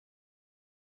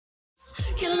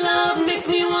love makes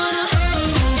me wanna.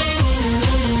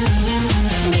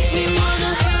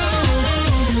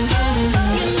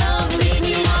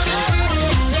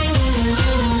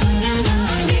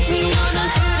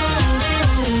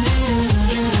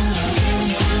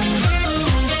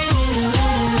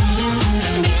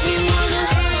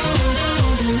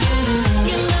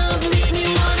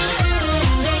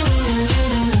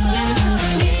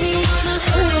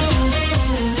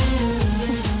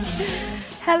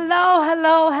 Hello,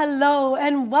 hello, hello,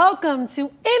 and welcome to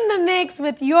In the Mix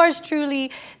with yours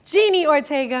truly, Jeannie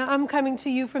Ortega. I'm coming to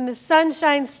you from the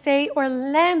Sunshine State,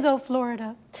 Orlando,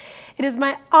 Florida. It is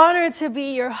my honor to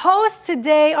be your host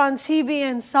today on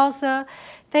TBN Salsa.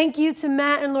 Thank you to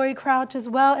Matt and Lori Crouch, as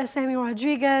well as Sammy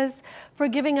Rodriguez, for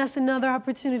giving us another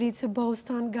opportunity to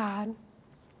boast on God.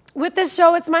 With this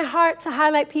show, it's my heart to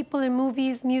highlight people in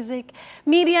movies, music,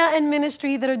 media, and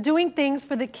ministry that are doing things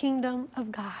for the kingdom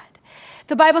of God.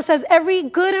 The Bible says every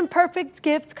good and perfect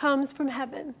gift comes from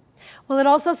heaven. Well, it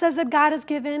also says that God has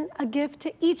given a gift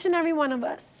to each and every one of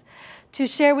us to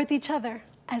share with each other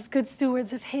as good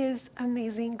stewards of His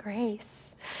amazing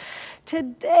grace.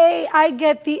 Today, I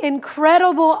get the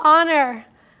incredible honor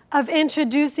of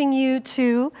introducing you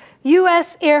to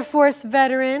U.S. Air Force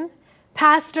veteran,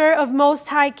 pastor of Most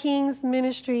High Kings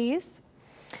Ministries,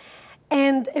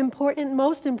 and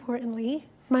most importantly,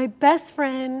 my best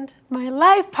friend, my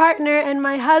life partner, and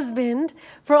my husband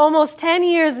for almost 10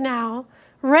 years now,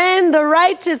 Renn the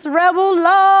Righteous Rebel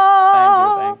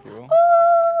Law. Thank you. Woo!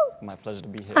 My pleasure to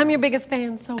be here. I'm your biggest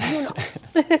fan, so you know.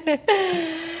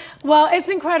 Well, it's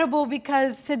incredible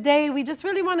because today we just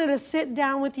really wanted to sit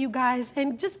down with you guys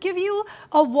and just give you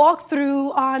a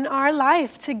walkthrough on our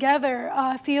life together.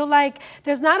 I feel like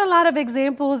there's not a lot of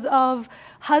examples of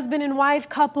husband and wife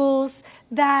couples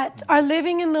that are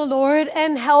living in the Lord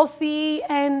and healthy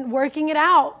and working it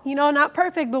out. You know, not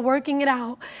perfect, but working it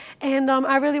out. And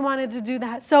I really wanted to do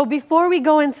that. So before we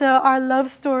go into our love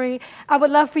story, I would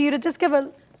love for you to just give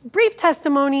a brief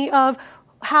testimony of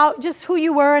who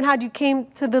you were and how you came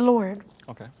to the Lord.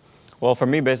 Okay. Well, for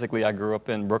me, basically, I grew up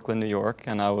in Brooklyn, New York,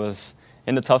 and I was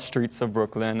in the tough streets of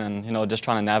Brooklyn and, you know, just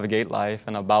trying to navigate life.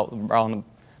 And around, when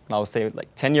I was, say,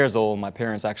 like 10 years old, my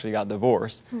parents actually got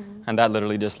divorced. Mm-hmm. And that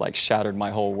literally just, like, shattered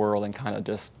my whole world and kind of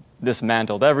just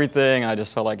dismantled everything. I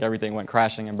just felt like everything went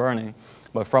crashing and burning.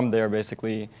 But from there,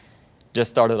 basically, just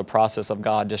started a process of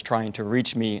God just trying to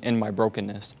reach me in my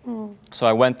brokenness. Mm. So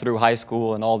I went through high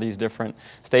school and all these different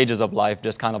stages of life,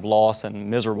 just kind of lost and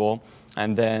miserable.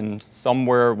 And then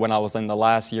somewhere when I was in the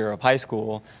last year of high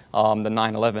school, the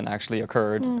 9/11 actually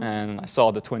occurred. And I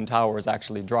saw the Twin Towers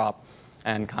actually drop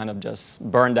and kind of just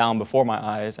burn down before my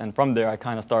eyes. And from there, I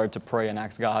kind of started to pray and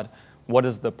ask God, what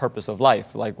is the purpose of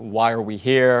life? Like, why are we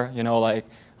here? You know, like,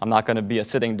 I'm not going to be a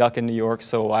sitting duck in New York.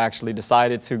 So I actually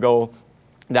decided to go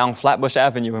down Flatbush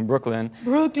Avenue in Brooklyn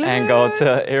and go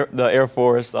to the Air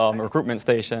Force recruitment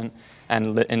station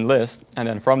and enlist. And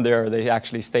then from there, they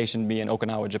actually stationed me in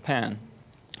Okinawa, Japan.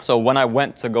 So when I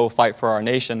went to go fight for our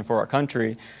nation, for our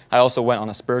country, I also went on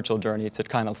a spiritual journey to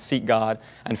kind of seek God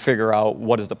and figure out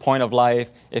what is the point of life,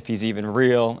 if He's even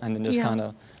real, and then just kind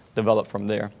of develop from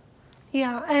there.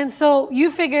 Yeah, and so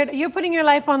you figured you're putting your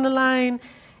life on the line,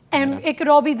 and it could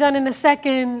all be done in a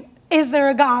second. Is there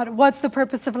a God? What's the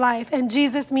purpose of life? And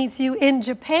Jesus meets you in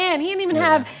Japan. He didn't even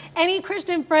have any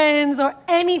Christian friends or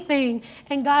anything.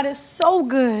 And God is so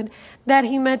good that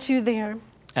He met you there.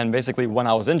 And basically when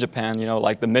I was in Japan, you know,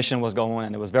 like the mission was going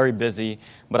and it was very busy,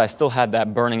 but I still had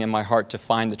that burning in my heart to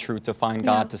find the truth, to find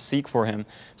God, to seek for Him.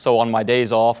 So on my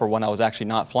days off or when I was actually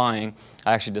not flying,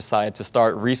 I actually decided to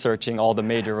start researching all the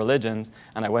major religions.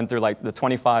 And I went through like the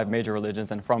 25 major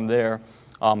religions, and from there,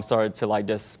 started to like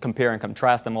just compare and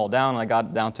contrast them all down. And I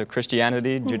got down to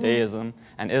Christianity, Judaism,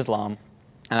 and Islam.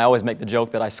 And I always make the joke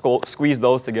that I squeezed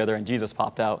those together and Jesus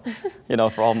popped out, you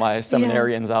know, for all my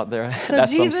seminarians out there. So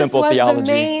that's Jesus some simple was theology.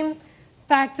 The main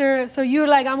factor. So you're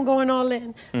like, I'm going all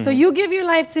in. So you give your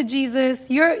life to Jesus.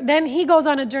 Then He goes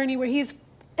on a journey where He's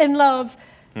in love.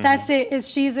 That's it.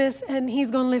 It's Jesus, and He's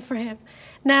going to live for Him.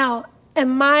 Now, and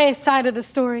my side of the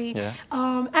story.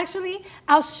 Actually,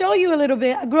 I'll show you a little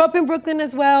bit. I grew up in Brooklyn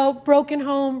as well, broken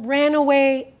home, ran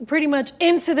away pretty much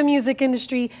into the music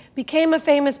industry, became a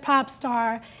famous pop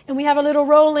star, and we have a little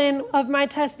roll-in of my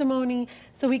testimony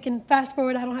so we can fast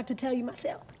forward. I don't have to tell you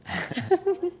myself.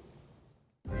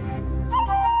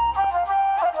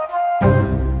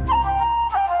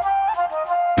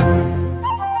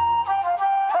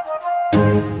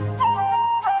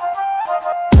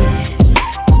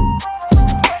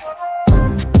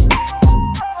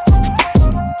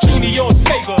 Jeannie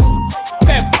Ortega,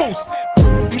 Papoose.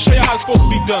 Let me show you how it's supposed to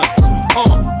be done.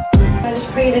 I just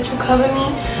pray pray that you cover me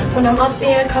when I'm up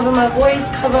there, cover my voice,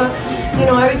 cover, you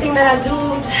know, everything that I do,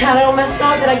 that I don't mess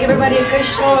up, that I give everybody a good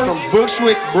show. From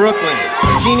Bushwick, Brooklyn,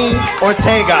 Jeannie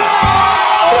Ortega.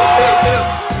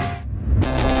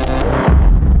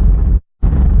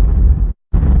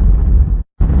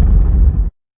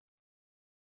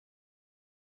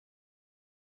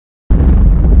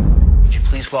 Would you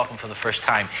please welcome for the first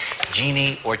time,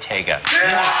 Jeannie Ortega.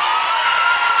 Yeah.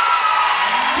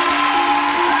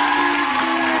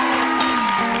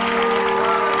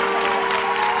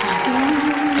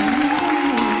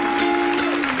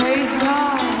 Praise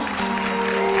God.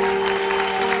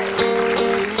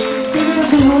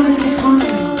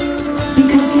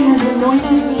 Because he has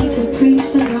anointed me to preach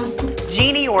the gospel.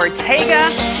 Jeannie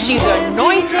Ortega, she's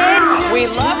anointed. We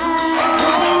love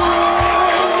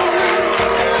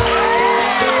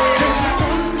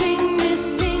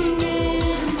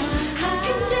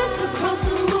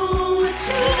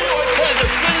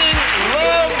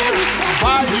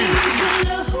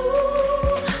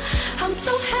I'm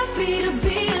so happy to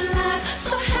be alive,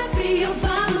 so happy you're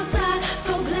by my side,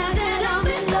 so glad that I'm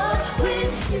in love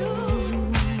with you.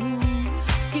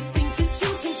 You think that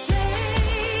you can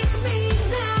shake me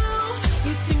now,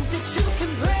 you think that you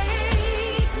can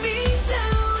break me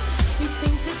down, you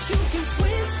think that you can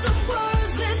twist some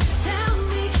words and tell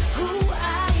me who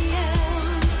I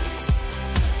am.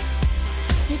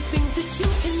 You think that you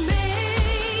can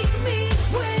make me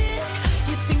quit,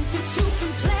 you think that you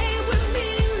can play with me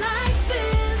like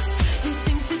this, you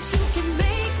think that you can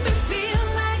make me feel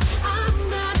like I'm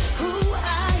not who I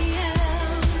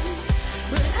am,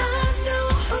 but I know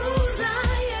whose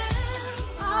I am.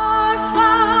 Our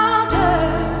Father,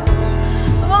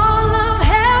 all of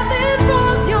heaven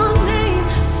knows your name.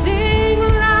 Sing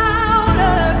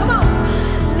louder, come on.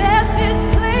 Let this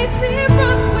place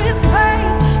erupt with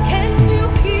praise. Can you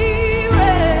hear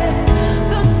it?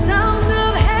 The sound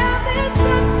of heaven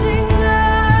touching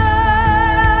earth.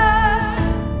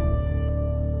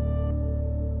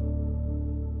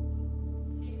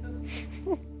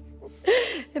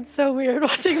 It's so weird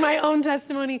watching my own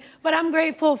testimony, but I'm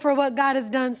grateful for what God has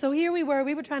done. So here we were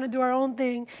trying to do our own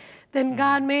thing. Then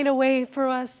God made a way for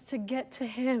us to get to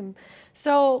him.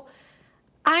 So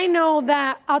I know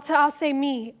that, I'll say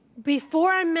me,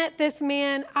 before I met this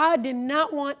man, I did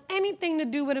not want anything to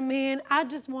do with a man. I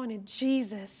just wanted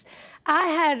Jesus. I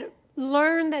had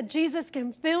learned that Jesus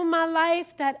can fill my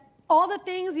life, that all the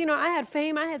things, you know, I had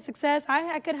fame, I had success,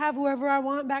 I could have whoever I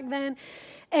want back then.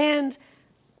 And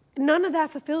none of that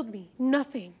fulfilled me,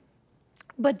 nothing.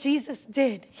 But Jesus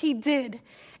did, he did.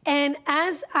 And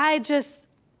as I just,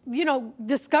 you know,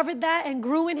 discovered that and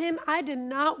grew in him, I did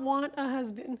not want a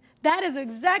husband. That is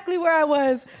exactly where I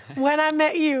was when I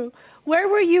met you. Where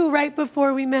were you right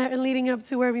before we met and leading up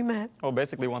to where we met? Well,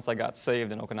 basically, once I got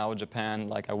saved in Okinawa, Japan,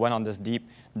 like I went on this deep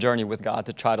journey with God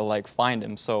to try to like find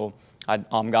him. So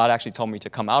God actually told me to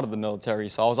come out of the military.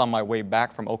 So I was on my way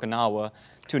back from Okinawa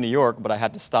to New York, but I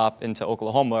had to stop into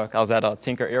Oklahoma. I was at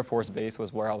Tinker Air Force Base,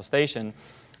 was where I was stationed.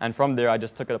 And from there, I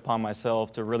just took it upon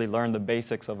myself to really learn the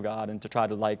basics of God and to try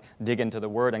to like dig into the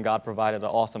Word. And God provided an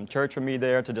awesome church for me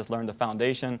there to just learn the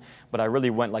foundation. But I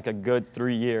really went like a good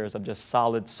 3 years of just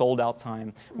solid, sold out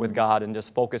time with God and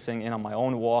just focusing in on my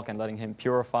own walk and letting him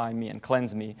purify me and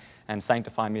cleanse me and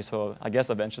sanctify me. So I guess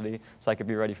eventually, so I could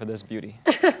be ready for this beauty.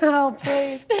 Oh,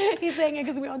 praise. He's saying it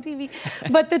because we're on TV.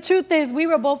 But the truth is, we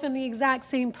were both in the exact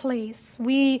same place.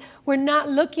 We were not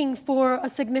looking for a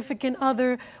significant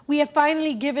other. We had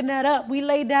finally given that up. We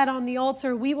laid that on the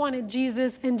altar. We wanted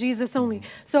Jesus and Jesus only.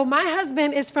 So my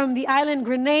husband is from the island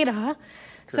Grenada.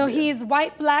 So he's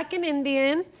white, black, and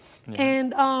Indian. Yeah.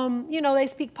 And, you know, they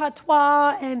speak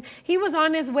patois. And he was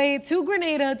on his way to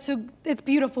Grenada it's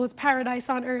beautiful, it's paradise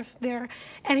on earth there.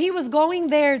 And he was going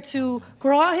there to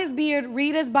grow out his beard,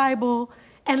 read his Bible,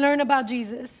 and learn about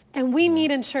Jesus. And we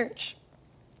meet in church.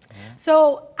 Yeah.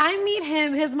 So I meet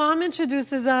him, his mom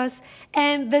introduces us,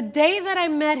 and the day that I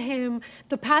met him,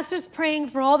 the pastor's praying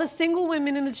for all the single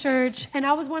women in the church, and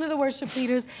I was one of the worship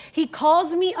leaders. He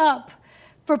calls me up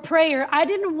for prayer. I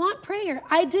didn't want prayer.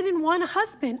 I didn't want a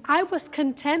husband. I was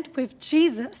content with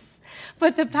Jesus.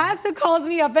 But the pastor calls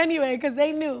me up anyway because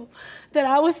they knew that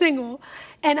I was single.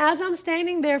 And as I'm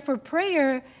standing there for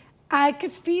prayer, I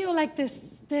could feel like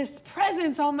this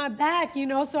presence on my back, you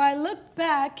know? So I looked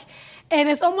back, and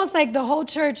it's almost like the whole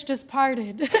church just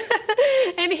parted.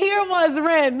 And here was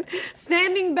Renn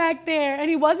standing back there, and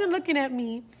he wasn't looking at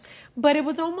me, but it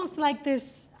was almost like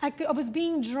this, I was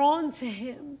being drawn to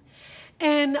him.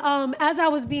 And as I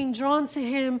was being drawn to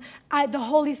him, the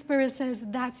Holy Spirit says,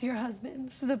 "That's your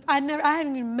husband." So I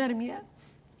hadn't even met him yet.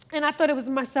 And I thought it was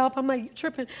myself. I'm like, you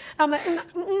tripping. I'm like,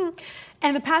 mm-mm.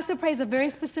 And the pastor prays a very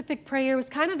specific prayer. It was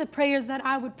kind of the prayers that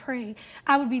I would pray.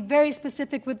 I would be very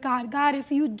specific with God. God,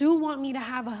 if you do want me to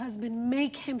have a husband,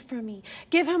 make him for me.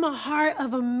 Give him a heart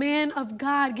of a man of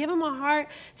God. Give him a heart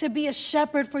to be a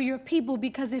shepherd for your people.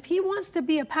 Because if he wants to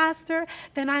be a pastor,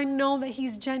 then I know that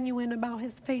he's genuine about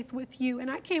his faith with you.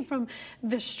 And I came from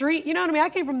the street. You know what I mean? I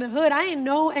came from the hood. I didn't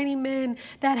know any man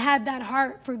that had that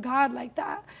heart for God like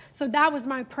that. So that was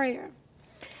my prayer.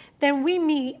 Then we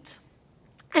meet.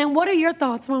 And what are your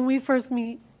thoughts when we first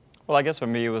meet? Well, I guess for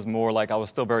me, it was more like I was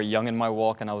still very young in my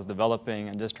walk, and I was developing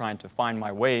and just trying to find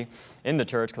my way in the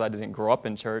church because I didn't grow up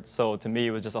in church. So to me,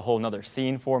 it was just a whole nother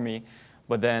scene for me.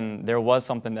 But then there was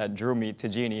something that drew me to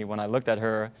Jeannie. When I looked at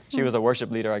her, she was a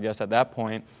worship leader, I guess, at that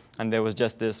point, and there was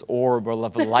just this orb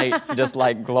of light just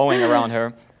like glowing around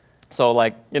her. So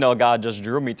like, you know, God just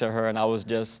drew me to her, and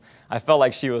I felt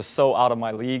like she was so out of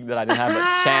my league that I didn't have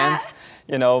a chance,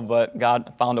 you know, but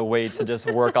God found a way to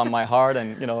just work on my heart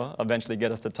and, you know, eventually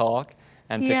get us to talk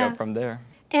and pick up from there.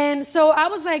 And so I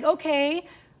was like, okay,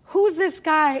 who's this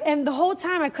guy? And the whole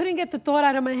time I couldn't get the thought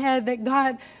out of my head that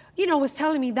God, you know, was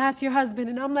telling me that's your husband.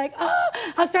 And I'm like, oh,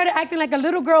 I started acting like a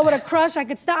little girl with a crush. I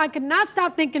could not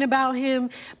stop thinking about him,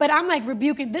 but I'm like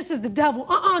rebuking, this is the devil.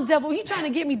 Devil, he's trying to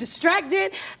get me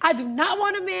distracted. I do not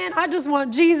want a man. I just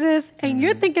want Jesus. And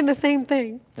you're thinking the same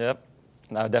thing. Yep.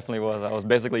 I definitely was. I was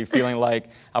basically feeling like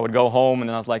I would go home and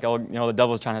then I was like, oh, you know, the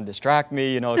devil's trying to distract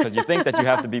me, you know, because you think that you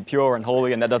have to be pure and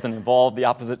holy and that doesn't involve the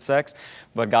opposite sex.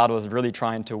 But God was really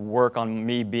trying to work on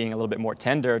me being a little bit more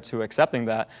tender to accepting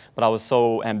that. But I was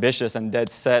so ambitious and dead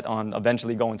set on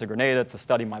eventually going to Grenada to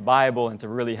study my Bible and to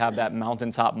really have that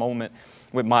mountaintop moment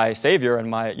with my Savior and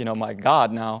my, you know, my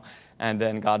God now. And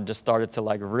then God just started to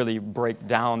like really break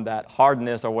down that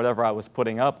hardness or whatever I was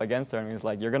putting up against her. And he's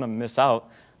like, you're going to miss out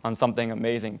on something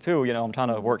amazing too. You know, I'm trying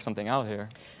to work something out here.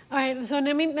 All right, so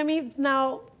let me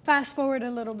now fast forward a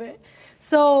little bit.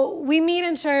 So we meet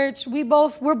in church. We're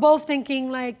both thinking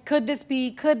like, could this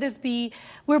be? Could this be?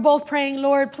 We're both praying,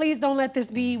 Lord, please don't let this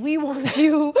be. We want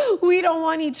you. We don't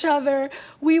want each other.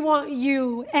 We want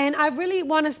you. And I really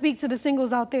want to speak to the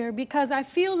singles out there because I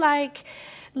feel like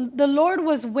the Lord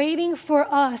was waiting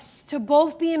for us to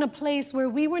both be in a place where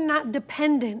we were not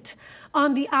dependent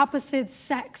on the opposite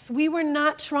sex. We were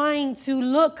not trying to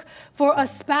look for a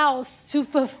spouse to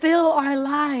fulfill our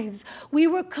lives. We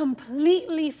were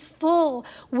completely full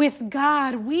with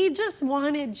God. We just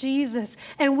wanted Jesus,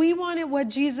 and we wanted what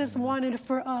Jesus wanted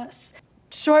for us.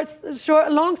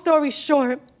 Long story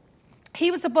short,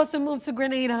 he was supposed to move to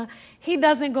Grenada. He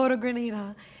doesn't go to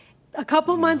Grenada. A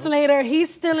couple months later,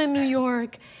 he's still in New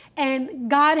York, and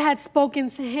God had spoken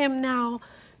to him now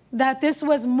that this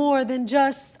was more than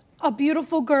just a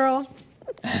beautiful girl.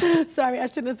 Sorry, I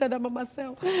shouldn't have said that by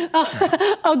myself.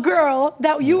 A girl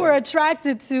that you were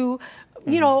attracted to.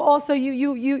 You know, also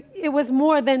it was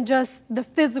more than just the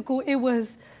physical. It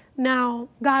was now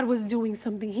God was doing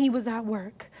something. He was at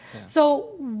work. Yeah.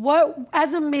 So what,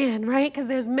 as a man, right? Because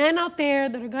there's men out there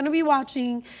that are going to be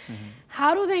watching.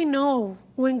 How do they know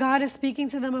when God is speaking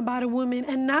to them about a woman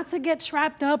and not to get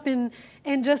trapped up in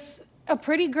just a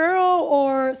pretty girl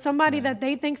or somebody that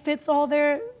they think fits all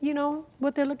their, you know,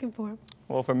 what they're looking for?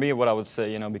 Well, for me, what I would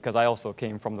say, you know, because I also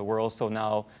came from the world, so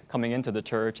now coming into the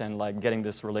church and like getting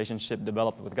this relationship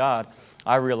developed with God,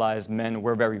 I realized men,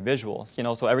 we're very visual, you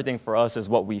know, so everything for us is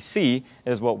what we see,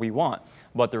 is what we want.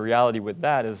 But the reality with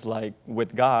that is like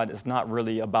with God, it's not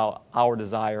really about our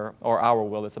desire or our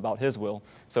will, it's about His will.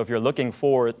 So if you're looking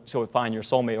forward to find your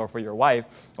soulmate or for your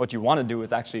wife, what you want to do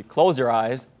is actually close your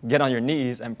eyes, get on your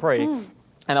knees and pray.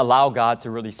 And allow God to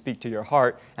really speak to your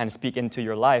heart and speak into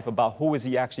your life about who is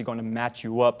He actually going to match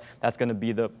you up that's going to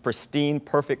be the pristine,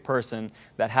 perfect person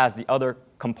that has the other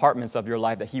compartments of your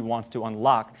life that He wants to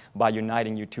unlock by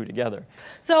uniting you two together.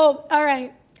 So, all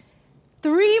right,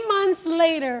 3 months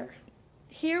later,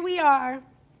 here we are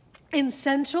in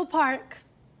Central Park.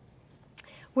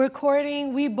 We're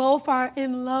courting. We both are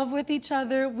in love with each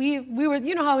other. We were,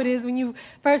 you know how it is when you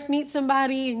first meet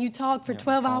somebody and you talk for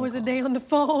 12 hours a day on the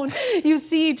phone. You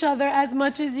see each other as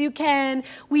much as you can.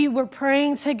 We were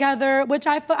praying together, which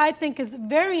I think is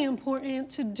very important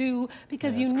to do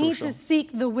because you need to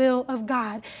seek the will of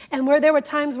God. And where there were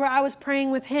times where I was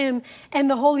praying with him and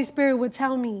the Holy Spirit would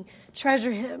tell me,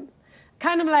 treasure him.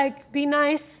 Kind of like, be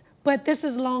nice, but this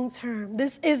is long term.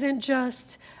 This isn't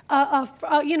just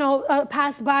a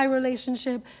pass-by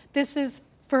relationship. This is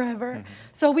forever.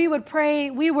 So we would pray.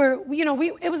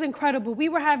 It was incredible. We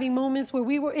were having moments where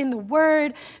we were in the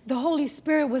Word. The Holy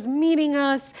Spirit was meeting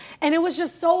us, and it was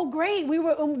just so great. We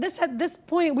were at this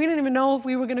point, we didn't even know if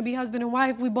we were going to be husband and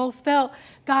wife. We both felt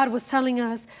God was telling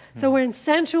us. So we're in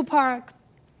Central Park,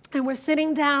 and we're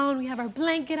sitting down. We have our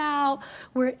blanket out.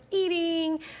 We're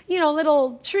eating,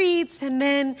 little treats, and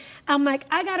then I'm like,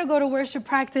 I gotta go to worship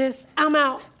practice. I'm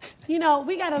out.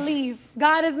 We gotta leave.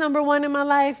 God is number one in my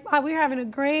life. We're having a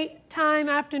great time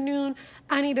afternoon.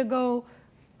 I need to go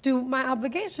do my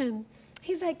obligation.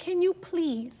 He's like, can you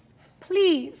please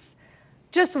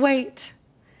just wait?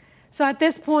 So at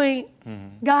this point,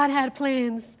 God had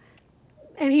plans,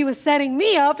 and he was setting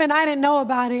me up, and I didn't know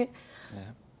about it. Yeah.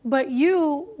 But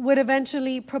you would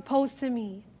eventually propose to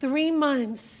me 3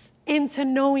 months into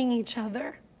knowing each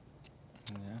other.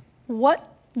 Yeah. What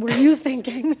were you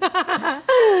thinking?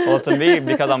 Well, to me,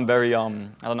 because I'm very, I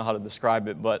don't know how to describe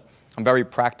it, but I'm very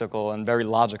practical and very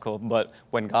logical. But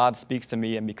when God speaks to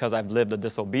me, and because I've lived a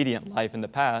disobedient life in the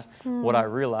past, what I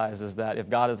realize is that if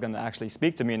God is going to actually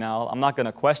speak to me now, I'm not going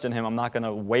to question him. I'm not going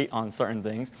to wait on certain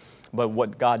things. But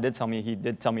what God did tell me, he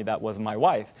did tell me that was my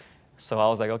wife. So I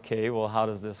was like, okay, well, how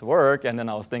does this work? And then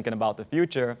I was thinking about the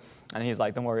future, and he's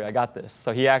like, don't worry, I got this.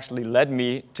 So he actually led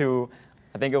me to,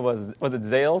 I think it was it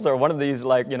Zales or one of these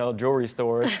jewelry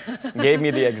stores, gave me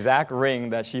the exact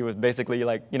ring that she was basically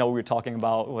we were talking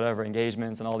about whatever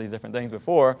engagements and all these different things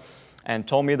before, and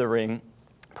told me the ring,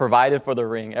 provided for the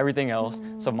ring, everything else.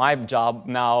 So my job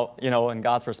now, in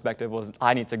God's perspective, was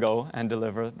I need to go and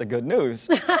deliver the good news,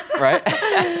 right?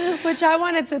 Which I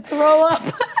wanted to throw up.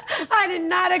 I did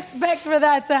not expect for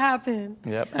that to happen.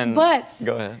 Yep. But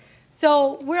go ahead.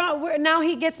 So now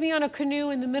he gets me on a canoe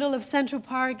in the middle of Central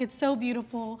Park. It's so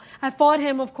beautiful. I fought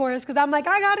him, of course, because I'm like,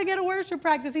 I got to get a worship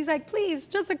practice. He's like, please,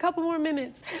 just a couple more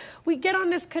minutes. We get on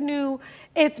this canoe.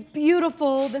 It's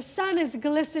beautiful. The sun is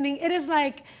glistening. It is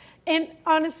like, and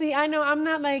honestly, I know I'm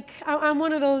not I'm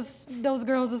one of those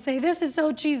girls who say, this is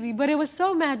so cheesy, but it was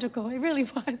so magical. It really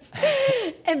was.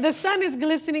 And the sun is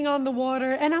glistening on the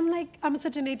water. And I'm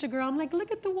such a nature girl. I'm like,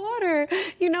 look at the water.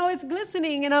 It's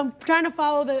glistening. And I'm trying to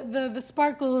follow the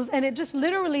sparkles. And it just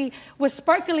literally was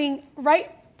sparkling right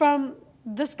from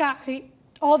the sky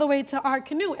all the way to our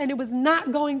canoe. And it was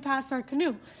not going past our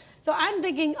canoe. So I'm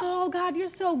thinking, oh, God, you're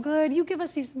so good. You give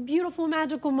us these beautiful,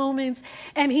 magical moments.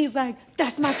 And he's like,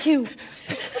 that's my cue.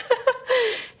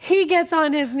 He gets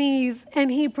on his knees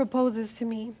and he proposes to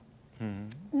me.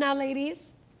 Now, ladies,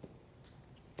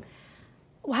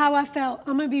 how I felt,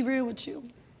 I'm going to be real with you.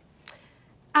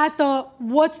 I thought,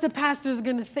 what's the pastor's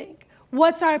going to think?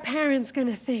 What's our parents going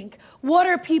to think? What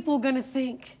are people going to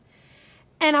think?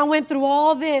 And I went through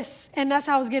all this, and that's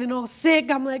how I was getting all sick.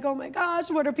 I'm like, oh my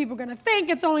gosh, what are people gonna think?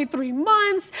 It's only 3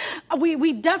 months.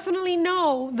 We definitely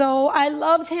know, though, I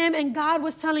loved him, and God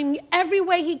was telling me every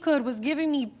way he could, was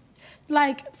giving me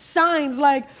signs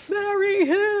like, marry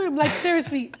him.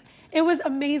 Seriously, it was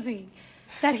amazing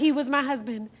that he was my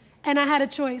husband. And I had a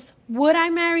choice. Would I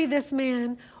marry this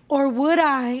man, or would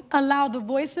I allow the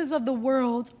voices of the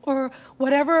world, or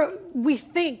whatever we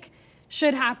think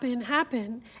should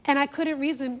happen. And I couldn't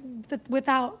reason with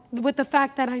the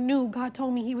fact that I knew God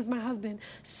told me he was my husband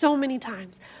so many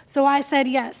times. So I said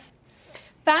yes.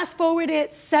 Fast forward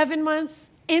it 7 months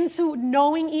into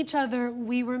knowing each other,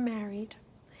 we were married.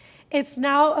 It's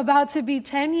now about to be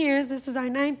 10 years. This is our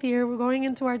 9th year. We're going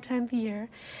into our 10th year.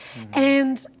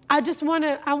 And I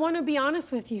want to be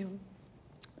honest with you.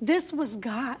 This was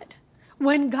God.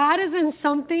 When God is in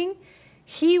something,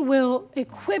 he will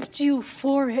equip you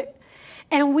for it.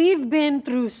 And we've been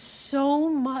through so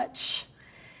much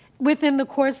within the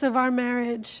course of our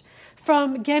marriage,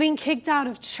 from getting kicked out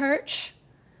of church.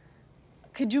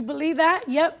 Could you believe that?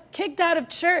 Yep, kicked out of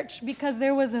church because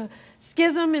there was a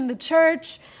schism in the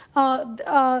church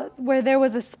where there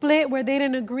was a split, where they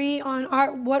didn't agree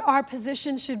on what our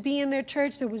position should be in their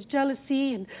church. There was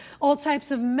jealousy and all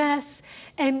types of mess.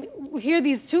 And here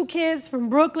these 2 kids from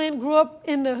Brooklyn grew up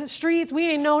in the streets.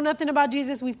 We ain't know nothing about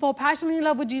Jesus. We fall passionately in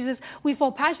love with Jesus. We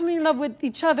fall passionately in love with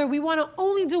each other. We want to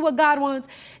only do what God wants.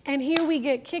 And here we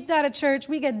get kicked out of church.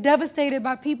 We get devastated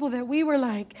by people that we were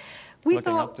like, we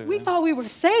thought we were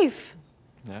safe.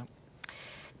 Yeah.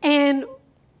 And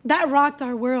that rocked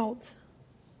our world.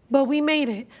 But we made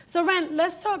it. So, Renn,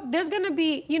 let's talk. There's going to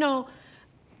be,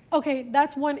 okay,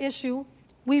 that's one issue.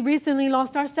 We recently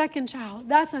lost our 2nd child.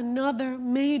 That's another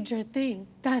major thing.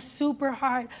 That's super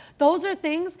hard. Those are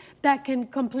things that can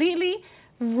completely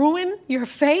ruin your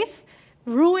faith,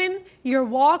 ruin your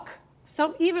walk,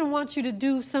 some even want you to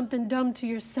do something dumb to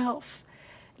yourself,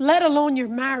 let alone your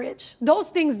marriage. Those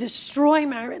things destroy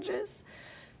marriages.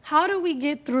 How do we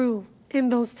get through in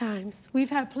those times? We've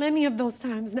had plenty of those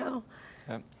times now.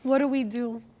 Yep. What do we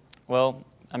do? Well,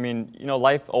 I mean, you know,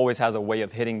 life always has a way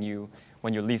of hitting you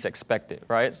when you least expect it,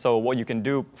 right? So what you can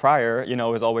do prior, you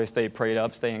know, is always stay prayed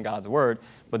up, stay in God's word.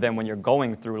 But then when you're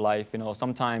going through life, you know,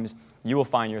 sometimes you will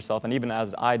find yourself, and even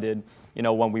as I did, you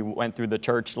know, when we went through the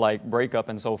church like breakup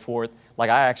and so forth, like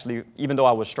I actually, even though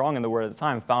I was strong in the word at the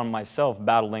time, found myself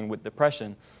battling with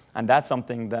depression. And that's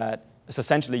something that it's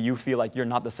essentially you feel like you're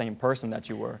not the same person that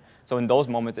you were. So in those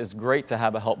moments, it's great to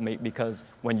have a helpmate, because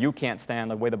when you can't stand,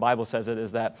 the way the Bible says it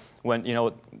is that when, you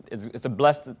know, it's a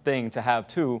blessed thing to have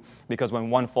two, because when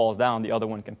one falls down, the other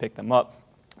one can pick them up.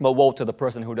 But woe to the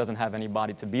person who doesn't have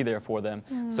anybody to be there for them.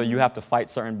 So you have to fight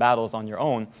certain battles on your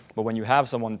own. But when you have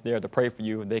someone there to pray for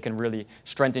you, they can really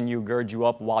strengthen you, gird you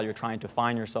up while you're trying to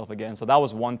find yourself again. So that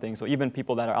was one thing. So even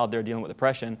people that are out there dealing with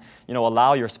depression, you know,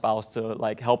 allow your spouse to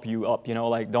like help you up. You know,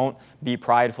 like don't be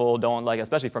prideful. Don't like,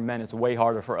 especially for men, it's way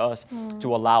harder for us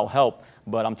to allow help.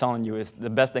 But I'm telling you, it's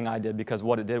the best thing I did, because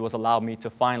what it did was allow me to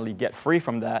finally get free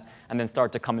from that and then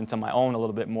start to come into my own a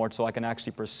little bit more, so I can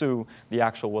actually pursue the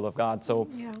actual will of God. So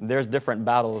there's different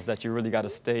battles that you really got to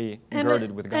stay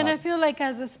girded with God. And I feel like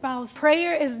as a spouse,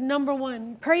 prayer is number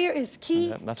one. Prayer is key.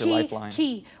 Yeah, that's your lifeline.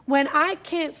 Key. When I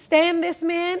can't stand this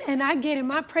man and I get in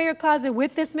my prayer closet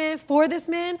with this man, for this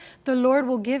man, the Lord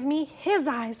will give me his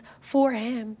eyes for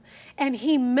him. And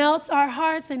he melts our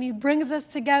hearts and he brings us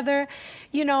together,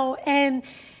 you know, and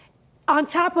on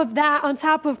top of that, on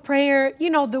top of prayer, you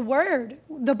know, the word,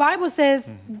 the Bible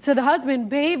says to the husband,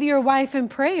 bathe your wife in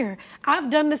prayer. I've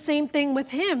done the same thing with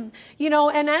him, you know,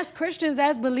 and as Christians,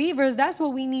 as believers, that's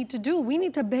what we need to do. We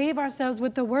need to bathe ourselves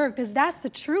with the word, because that's the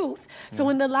truth. So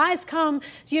when the lies come,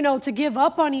 you know, to give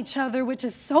up on each other, which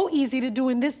is so easy to do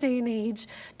in this day and age,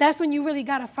 that's when you really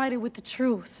got to fight it with the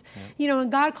truth. You know,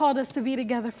 and God called us to be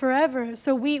together forever.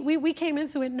 So we came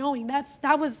into it knowing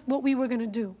that was what we were going to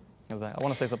do. I want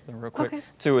to say something real quick,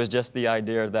 too, is just the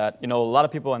idea that, you know, a lot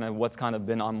of people, and what's kind of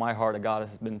been on my heart that God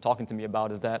has been talking to me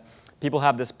about, is that people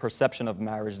have this perception of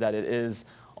marriage that it is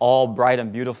all bright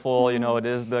and beautiful, you know, it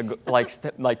is the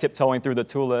like tiptoeing through the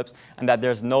tulips, and that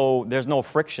there's no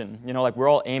friction, you know, like we're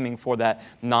all aiming for that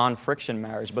non-friction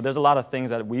marriage. But there's a lot of things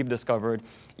that we've discovered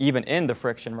even in the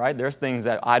friction, right? There's things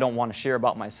that I don't want to share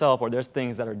about myself, or there's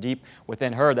things that are deep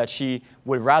within her that she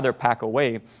would rather pack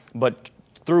away. But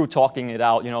through talking it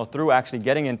out, you know, through actually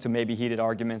getting into maybe heated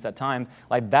arguments at times,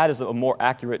 like that is a more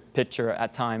accurate picture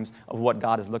at times of what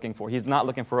God is looking for. He's not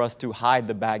looking for us to hide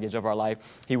the baggage of our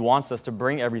life. He wants us to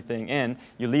bring everything in.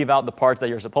 You leave out the parts that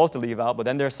you're supposed to leave out, but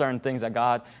then there's certain things that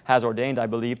God has ordained, I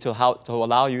believe, to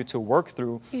allow you to work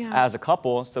through as a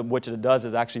couple, so which it does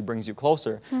is actually brings you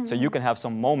closer. So you can have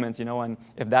some moments, you know, and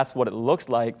if that's what it looks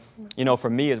like, you know, for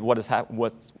me, is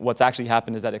what's actually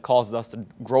happened is that it causes us to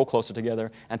grow closer together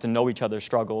and to know each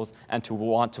other's struggles and to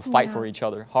want to fight for each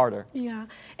other harder. Yeah,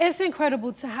 it's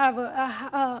incredible to have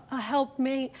a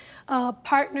helpmate, a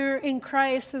partner in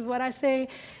Christ is what I say.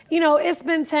 You know, it's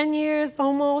been 10 years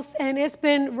almost, and it's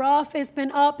been rough, it's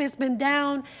been up, it's been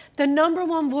down. The number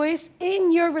one voice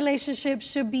in your relationship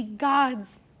should be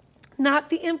God's. Not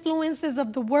the influences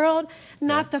of the world,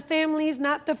 not the families,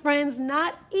 not the friends,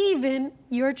 not even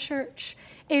your church.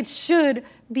 It should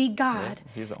be God.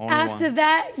 Yeah, he's the only After one.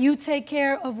 that, you take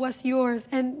care of what's yours.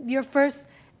 And your first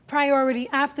priority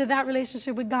after that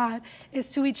relationship with God is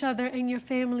to each other and your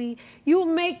family. You'll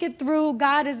make it through.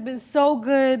 God has been so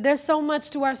good. There's so much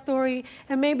to our story.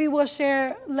 And maybe we'll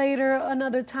share later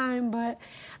another time. But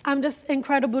I'm just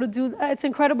incredible to do. It's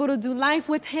incredible to do life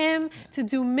with him, to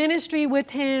do ministry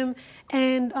with him,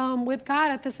 and with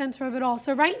God at the center of it all.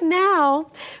 So right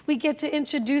now, we get to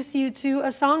introduce you to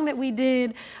a song that we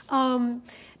did a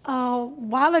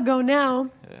while ago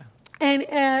now. Yeah. And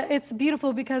it's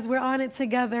beautiful because we're on it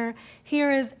together.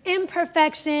 Here is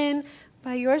Imperfection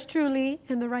by yours truly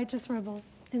and the Righteous Rebel.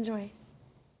 Enjoy.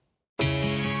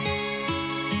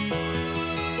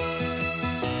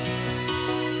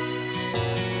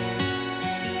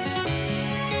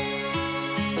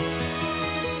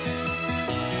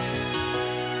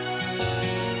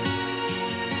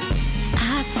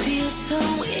 I feel so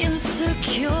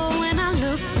insecure when I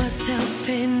look myself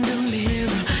in the mirror.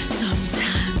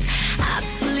 Sometimes I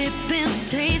slip and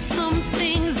say some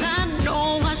things I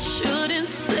know I shouldn't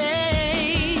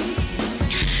say.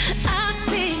 I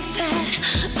think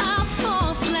that I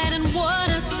fall flat and what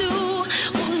I do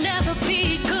will never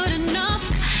be good enough.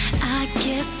 I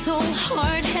get so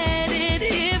hard-headed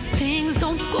if things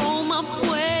don't go my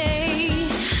way.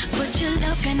 But your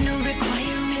love got no requirements.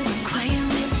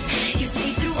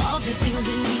 The things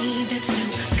in me that's no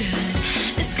good.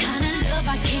 This kind of love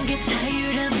I can't get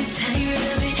tired of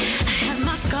it. I have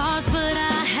my scars, but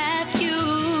I have you.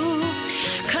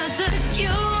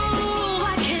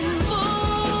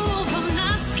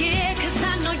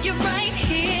 you're right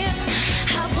here.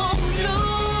 I won't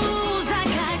lose, I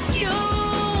got you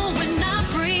when I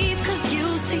breathe, 'cause you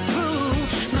see through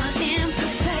my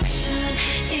imperfection,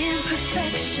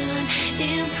 imperfection,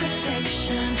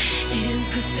 imperfection,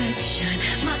 imperfection,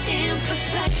 my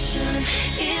imperfection,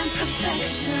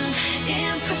 imperfection,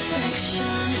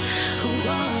 imperfection.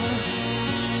 Whoa.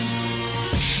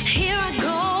 Here I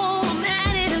go, I'm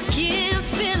at it again,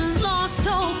 feeling lost,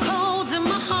 so cold, and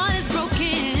my heart is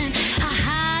broken. I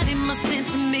hide in my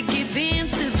sentiment, give in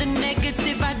to the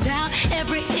negative. I doubt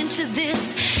every inch of this,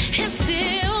 and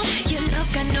still your love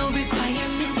got no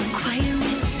requirements,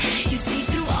 requirements. You see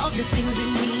through all the things in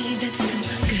me that's no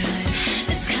good.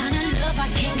 This kind of love, I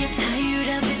can't get tired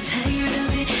of it, tired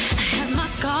of it. I have my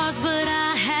scars, but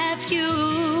I have you.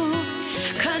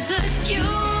 'Cause of you,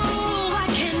 I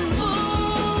can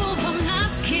move, I'm not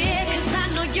scared, 'cause I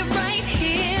know you're right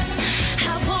here.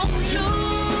 I won't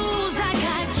lose, I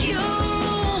got you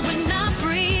when I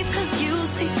breathe, 'cause you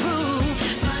see through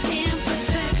my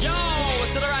imperfection. Yo,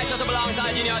 so the righteous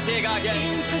alongside Jeannie Ortega again.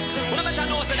 When I mention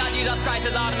no say that Jesus Christ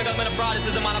is Lord, because when the fraud is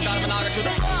the man of God, when I get through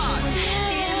the fraud.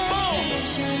 Boom!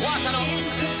 Watch out,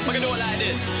 we can do it like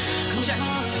this. Check.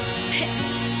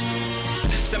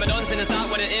 So me done sin the start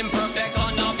with an imperfect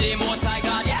son of the Most High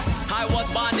God. Yes, I was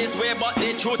born this way, but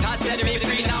the truth has set me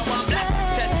free. Now I'm blessed,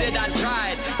 tested and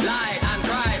tried, lied and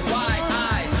cried. Why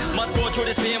I must go through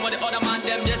this pain when the other man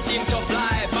them just seem to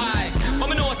fly by. But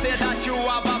me know say that you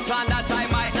have a plan that I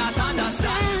might not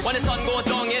understand. When the sun goes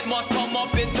down, it must come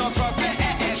up into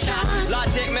perfection. Lord,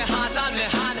 take me heart and me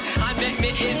hand and make me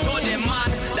into the man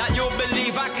that you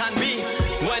believe I can be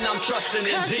when I'm trusting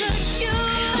in thee. 'Cause of you,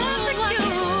 I can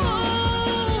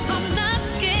move, I'm not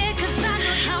scared, 'cause I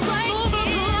know I'm right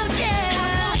here. Yeah.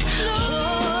 I won't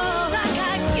lose, I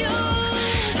got you.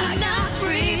 I not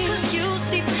breathe, 'cause you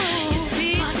see through. You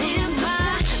see through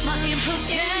my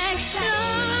imperfection,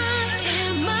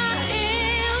 my imperfection.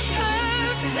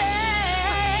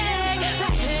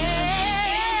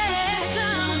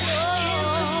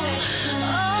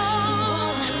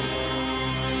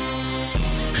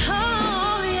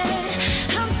 Oh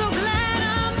yeah, I'm so glad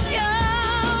I'm you.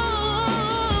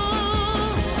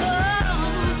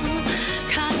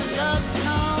 Kind of love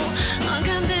so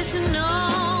unconditional.